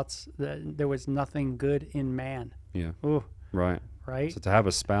 Right. Thoughts that there was nothing good in man. Yeah. Ooh. Right. Right. So to have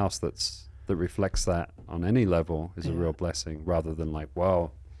a spouse that reflects that on any level is a real blessing, rather than like,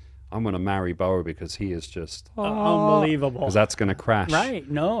 well, I'm going to marry Bo because he is just unbelievable. Because that's going to crash. Right.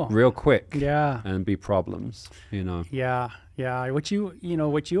 No. Real quick. Yeah. And be problems, you know. Yeah. Yeah. What you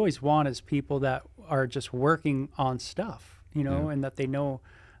always want is people that are just working on stuff, you know, and that they know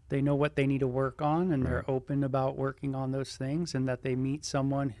what they need to work on, and they're open about working on those things, and that they meet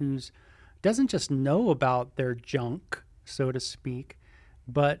someone who's doesn't just know about their junk, so to speak,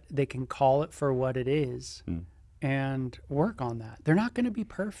 but they can call it for what it is. And work on that. They're not going to be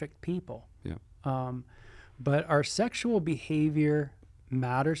perfect people. Yeah. But our sexual behavior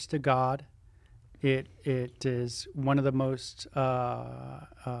matters to God, It is one of the most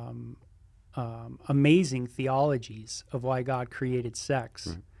amazing theologies of why God created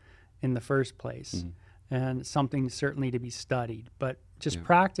sex in the first place, and something certainly to be studied. But just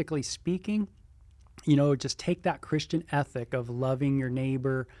practically speaking, just take that Christian ethic of loving your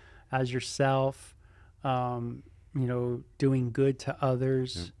neighbor as yourself, doing good to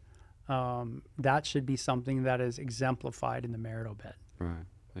others. That should be something that is exemplified in the marital bed. Right.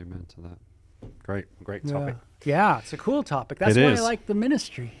 Amen to that. Great topic. Yeah, it's a cool topic. That's why I like the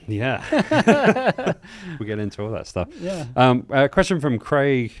ministry. Yeah. We get into all that stuff. Yeah. A question from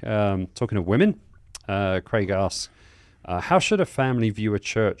Craig, talking to women. Craig asks, how should a family view a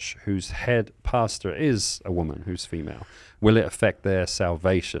church whose head pastor is a woman who's female? Will it affect their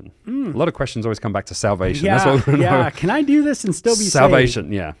salvation? A lot of questions always come back to salvation. Yeah, That's what we know. Can I do this and still be salvation,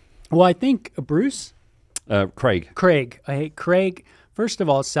 saved? Yeah. Well, I think Bruce? Craig. Craig. First of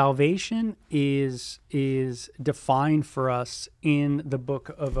all, salvation is defined for us in the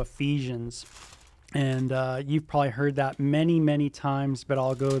book of Ephesians. And you've probably heard that many, many times, but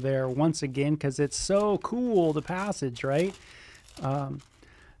I'll go there once again because it's so cool, the passage, right?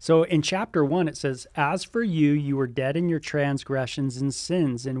 So in chapter 1, it says, "As for you, you were dead in your transgressions and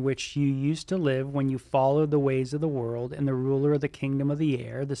sins in which you used to live when you followed the ways of the world and the ruler of the kingdom of the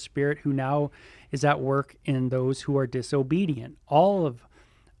air, the spirit who now is at work in those who are disobedient. All of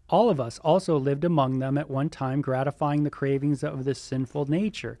us also lived among them at one time, gratifying the cravings of this sinful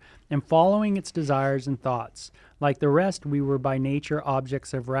nature and following its desires and thoughts. Like the rest, we were by nature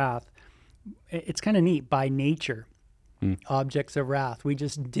objects of wrath." It's kind of neat, by nature. Objects of wrath. We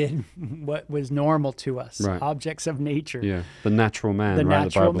just did what was normal to us. Right. Objects of nature. Yeah. The natural man, The right?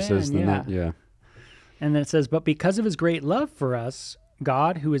 natural The Bible says man, yeah. And then it says, "But because of his great love for us,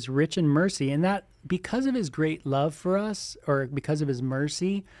 God, who is rich in mercy," and that because of his great love for us, or because of his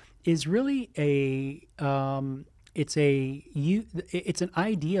mercy, is really it's an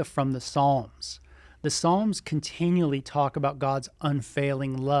idea from the Psalms. The Psalms continually talk about God's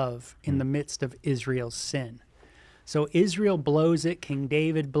unfailing love in the midst of Israel's sin. So Israel blows it. King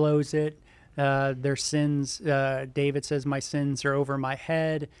David blows it. Their sins, David says, "My sins are over my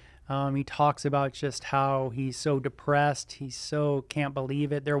head." He talks about just how he's so depressed. He so can't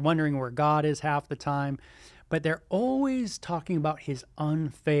believe it. They're wondering where God is half the time. But they're always talking about his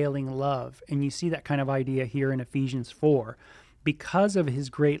unfailing love. And you see that kind of idea here in Ephesians 4. Because of his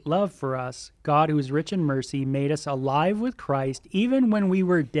great love for us, God, who is rich in mercy, made us alive with Christ, even when we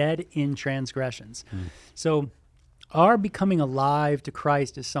were dead in transgressions. So our becoming alive to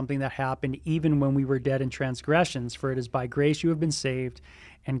Christ is something that happened even when we were dead in transgressions. For it is by grace you have been saved,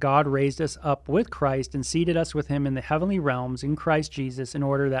 and God raised us up with Christ and seated us with him in the heavenly realms in Christ Jesus, in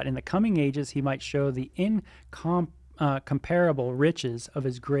order that in the coming ages he might show the incomparable riches of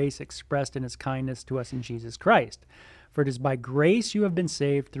his grace expressed in his kindness to us in Jesus Christ. For it is by grace you have been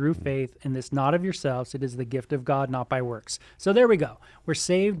saved through faith, and this not of yourselves, it is the gift of God, not by works. So there we go. We're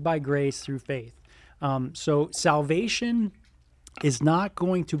saved by grace through faith. So salvation is not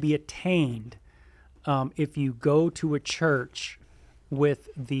going to be attained if you go to a church with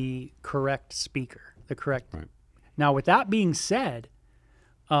the correct speaker, the correct. Right. Now, with that being said,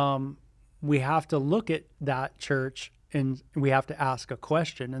 we have to look at that church and we have to ask a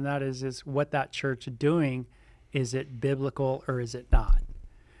question, and that is what that church doing, is it biblical or is it not?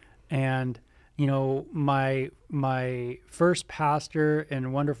 And my first pastor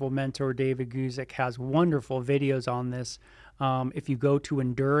and wonderful mentor, David Guzik, has wonderful videos on this. If you go to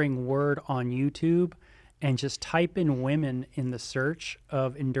Enduring Word on YouTube and just type in women in the search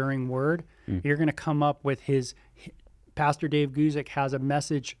of Enduring Word, you're going to come up with Pastor Dave Guzik has a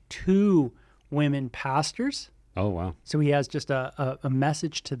message to women pastors. Oh, wow. So he has just a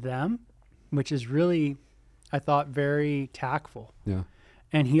message to them, which is really, I thought, very tactful. Yeah.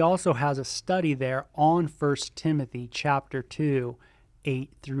 And he also has a study there on 1 Timothy chapter 2, 8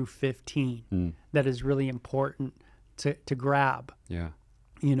 through 15, that is really important to grab. Yeah.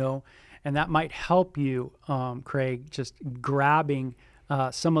 And that might help you, Craig, just grabbing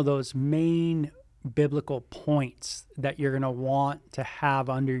some of those main biblical points that you're going to want to have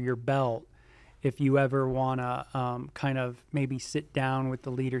under your belt if you ever want to kind of maybe sit down with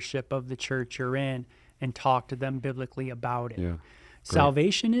the leadership of the church you're in and talk to them biblically about it. Yeah.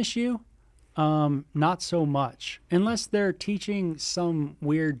 Salvation issue, not so much, unless they're teaching some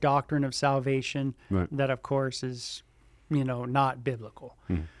weird doctrine of salvation that, of course, is, not biblical.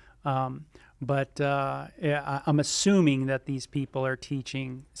 But I'm assuming that these people are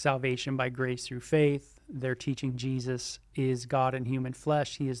teaching salvation by grace through faith. They're teaching Jesus is God in human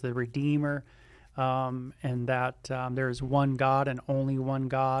flesh. He is the Redeemer, and that there is one God and only one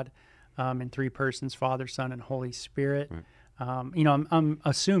God. in three persons, Father, Son, and Holy Spirit. Right. I'm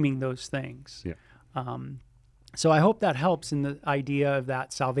assuming those things. Yeah. So I hope that helps in the idea of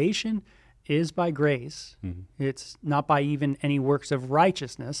that salvation is by grace. Mm-hmm. It's not by even any works of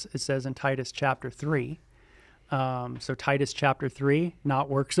righteousness, it says in Titus chapter 3. So Titus chapter 3, not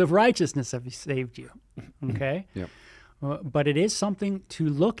works of righteousness have saved you. Okay? Yep. But it is something to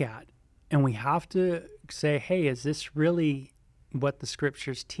look at. And we have to say, hey, is this really what the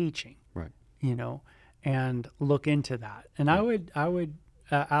Scripture's teaching? Right. And look into that. And I would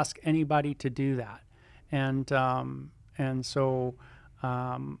ask anybody to do that. And so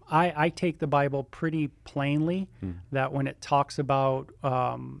I take the Bible pretty plainly, that when it talks about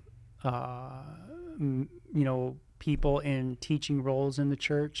people in teaching roles in the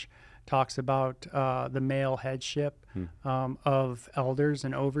church, talks about the male headship of elders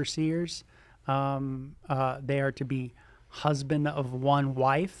and overseers. They are to be husband of one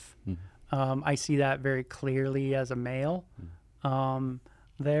wife. I see that very clearly as a male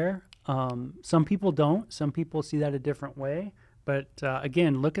there. Some people don't. Some people see that a different way. But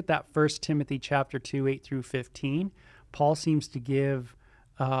again, look at that 1 Timothy chapter 2, 8 through 15. Paul seems to give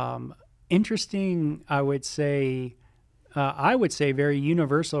interesting, I would say very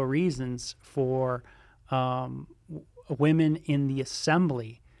universal reasons for women in the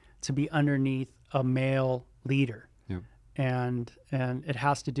assembly to be underneath a male leader. Yep. And it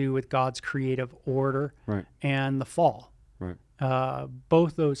has to do with God's creative order Right. and the fall. Right.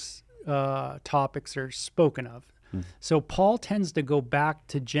 Both those topics are spoken of. So Paul tends to go back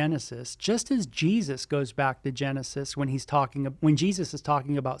to Genesis, just as Jesus goes back to Genesis when Jesus is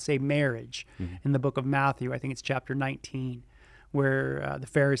talking about, say, marriage in the book of Matthew. I think it's chapter 19, where the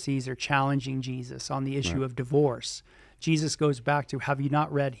Pharisees are challenging Jesus on the issue of divorce. Jesus goes back to, have you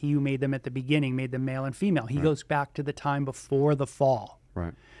not read, he who made them at the beginning made them male and female? He goes back to the time before the fall.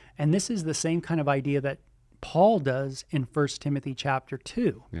 Right. And this is the same kind of idea that Paul does in 1 Timothy chapter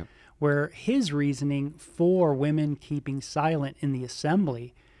 2. Yep. Where his reasoning for women keeping silent in the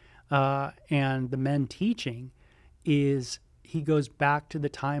assembly and the men teaching is he goes back to the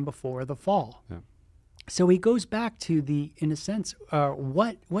time before the fall. Yeah. So he goes back to in a sense,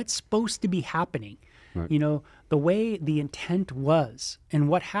 what's supposed to be happening. Right. The way the intent was and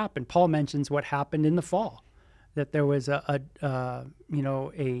what happened. Paul mentions what happened in the fall, that there was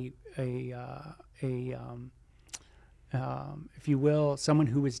if you will, someone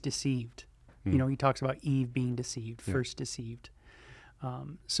who was deceived. He talks about Eve being deceived, first deceived. But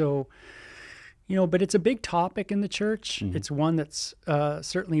it's a big topic in the church. It's one that's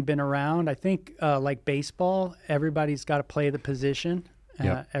certainly been around. I think like baseball, everybody's got to play the position.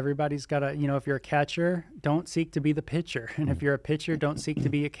 Everybody's got to, if you're a catcher, don't seek to be the pitcher. And if you're a pitcher, don't seek to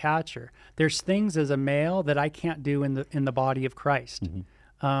be a catcher. There's things as a male that I can't do in the body of Christ.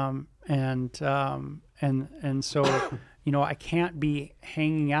 And so, I can't be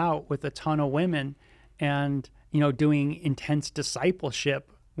hanging out with a ton of women and, doing intense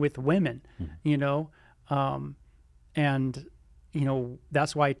discipleship with women,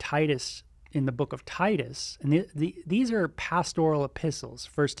 that's why Titus, in the book of Titus, and these are pastoral epistles,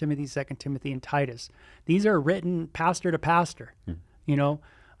 1 Timothy, 2 Timothy, and Titus. These are written pastor to pastor,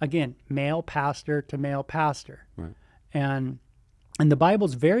 again, male pastor to male pastor. Right. And the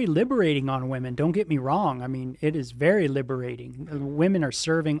Bible's very liberating on women. Don't get me wrong. I mean, it is very liberating. Women are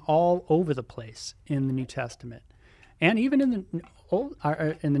serving all over the place in the New Testament, and even in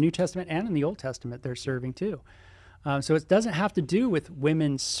the New Testament and in the Old Testament, they're serving too. So it doesn't have to do with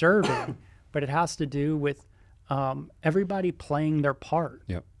women serving, but it has to do with everybody playing their part.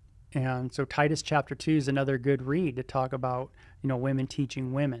 Yep. And so Titus chapter 2 is another good read to talk about women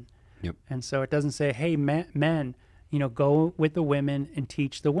teaching women. Yep. And so it doesn't say, hey, men. Go with the women and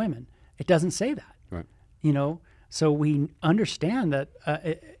teach the women. It doesn't say that. Right. So we understand that,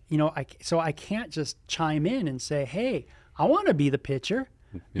 I can't just chime in and say, hey, I want to be the pitcher.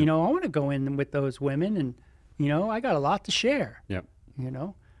 Yep. I want to go in with those women and, I got a lot to share. Yep.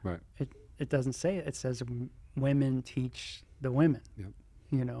 Right. It doesn't say it. It says women teach the women.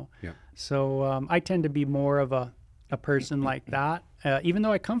 Yep. Yep. So I tend to be more of a person like that, even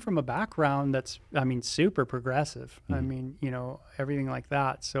though I come from a background that's, super progressive. Everything like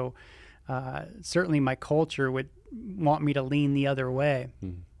that. So certainly my culture would want me to lean the other way.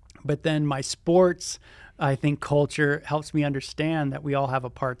 But then my sports, I think culture helps me understand that we all have a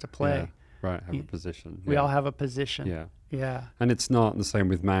part to play. Yeah. Right. Have a position. We all have a position. Yeah. Yeah. And it's not the same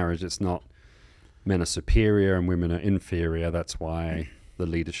with marriage. It's not men are superior and women are inferior. That's why the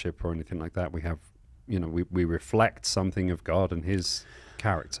leadership or anything like that we have. We reflect something of God and His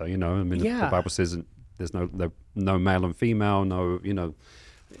character. The Bible says there's no male and female, no,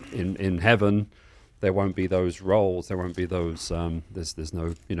 in heaven, there won't be those roles. There won't be those. There's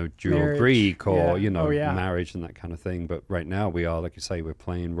no Jew or Greek or marriage and that kind of thing. But right now we are, like you say, we're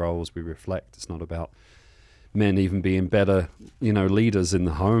playing roles. We reflect. It's not about men even being better, leaders in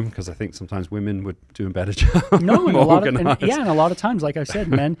the home, because I think sometimes women would do a better job. No, and a lot of times, like I said,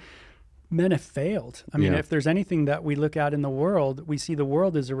 men have failed. I mean, if there's anything that we look at in the world, we see the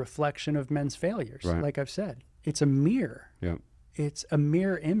world as a reflection of men's failures. Right. Like I've said, it's a mirror. Yeah. It's a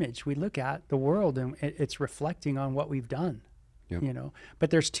mirror image. We look at the world and it's reflecting on what we've done. Yep. But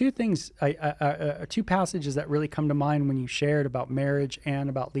there's two things, two passages that really come to mind when you shared about marriage and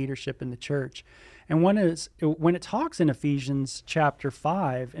about leadership in the church. And one is when it talks in Ephesians chapter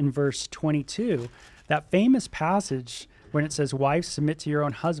 5 and verse 22, that famous passage when it says, wives, submit to your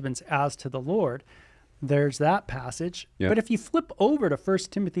own husbands as to the Lord. There's that passage. Yep. But if you flip over to 1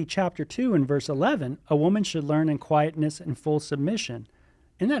 Timothy chapter 2 and verse 11, a woman should learn in quietness and full submission.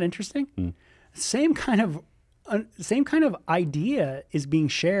 Isn't that interesting? Mm. Same kind of idea is being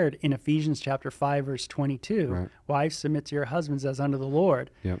shared in Ephesians chapter 5, verse 22. Right. Wives, submit to your husbands as unto the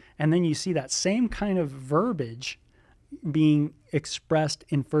Lord. Yep. And then you see that same kind of verbiage being expressed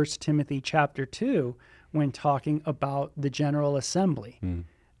in 1 Timothy chapter 2 when talking about the General Assembly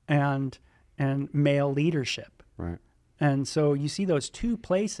and male leadership. Right. And so you see those two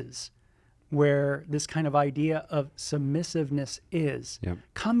places where this kind of idea of submissiveness is. Yep.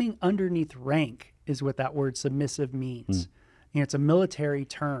 Coming underneath rank is what that word submissive means. It's a military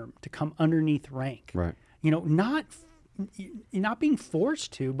term, to come underneath rank. Right. Not being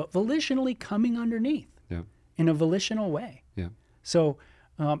forced to, but volitionally coming underneath in a volitional way. Yeah. So,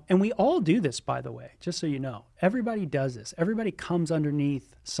 and we all do this, by the way, just so you know. Everybody does this. Everybody comes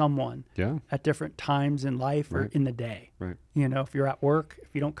underneath someone at different times in life or in the day. Right. If you're at work,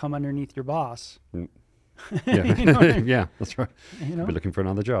 if you don't come underneath your boss. Yeah, yeah, that's right. You'll be looking for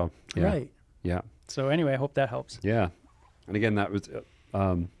another job. Yeah. Right. Yeah. So anyway, I hope that helps. Yeah. And again, that was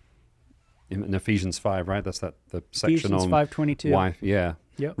in Ephesians 5, right? That's the section Ephesians on 5:22. Wife. Yeah.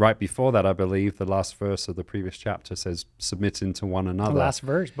 Yep. Right before that, I believe, the last verse of the previous chapter says, submitting to one another. The last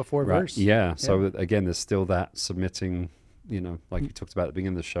verse, before verse. Yeah. So again, there's still that submitting, like you talked about at the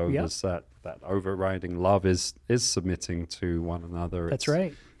beginning of the show, there's that overriding love is submitting to one another. That's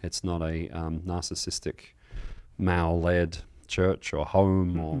right. It's not a narcissistic, male-led church or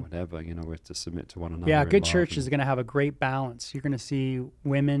home or whatever, we're to submit to one another. Yeah, a good church is going to have a great balance. You're going to see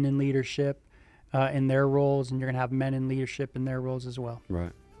women in leadership in their roles, and you're going to have men in leadership in their roles as well.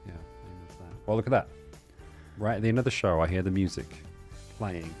 Right. Yeah. Well, look at that. Right at the end of the show, I hear the music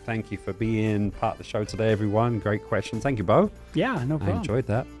playing. Thank you for being part of the show today, everyone. Great questions. Thank you, Bo. Yeah, no problem. I enjoyed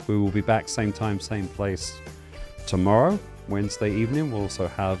that. We will be back same time, same place tomorrow, Wednesday evening. We'll also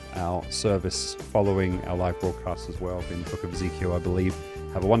have our service following our live broadcast as well in the book of Ezekiel, I believe.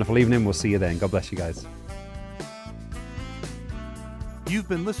 Have a wonderful evening. We'll see you then. God bless you guys. You've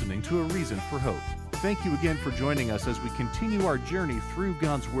been listening to A Reason for Hope. Thank you again for joining us as we continue our journey through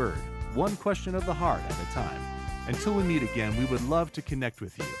God's Word, one question of the heart at a time. Until we meet again, we would love to connect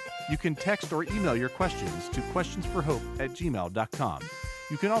with you. You can text or email your questions to questionsforhope@gmail.com.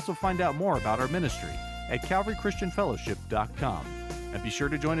 You can also find out more about our ministry at calvarychristianfellowship.com. And be sure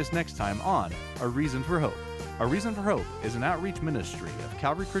to join us next time on A Reason for Hope. A Reason for Hope is an outreach ministry of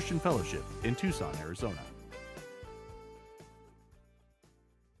Calvary Christian Fellowship in Tucson, Arizona.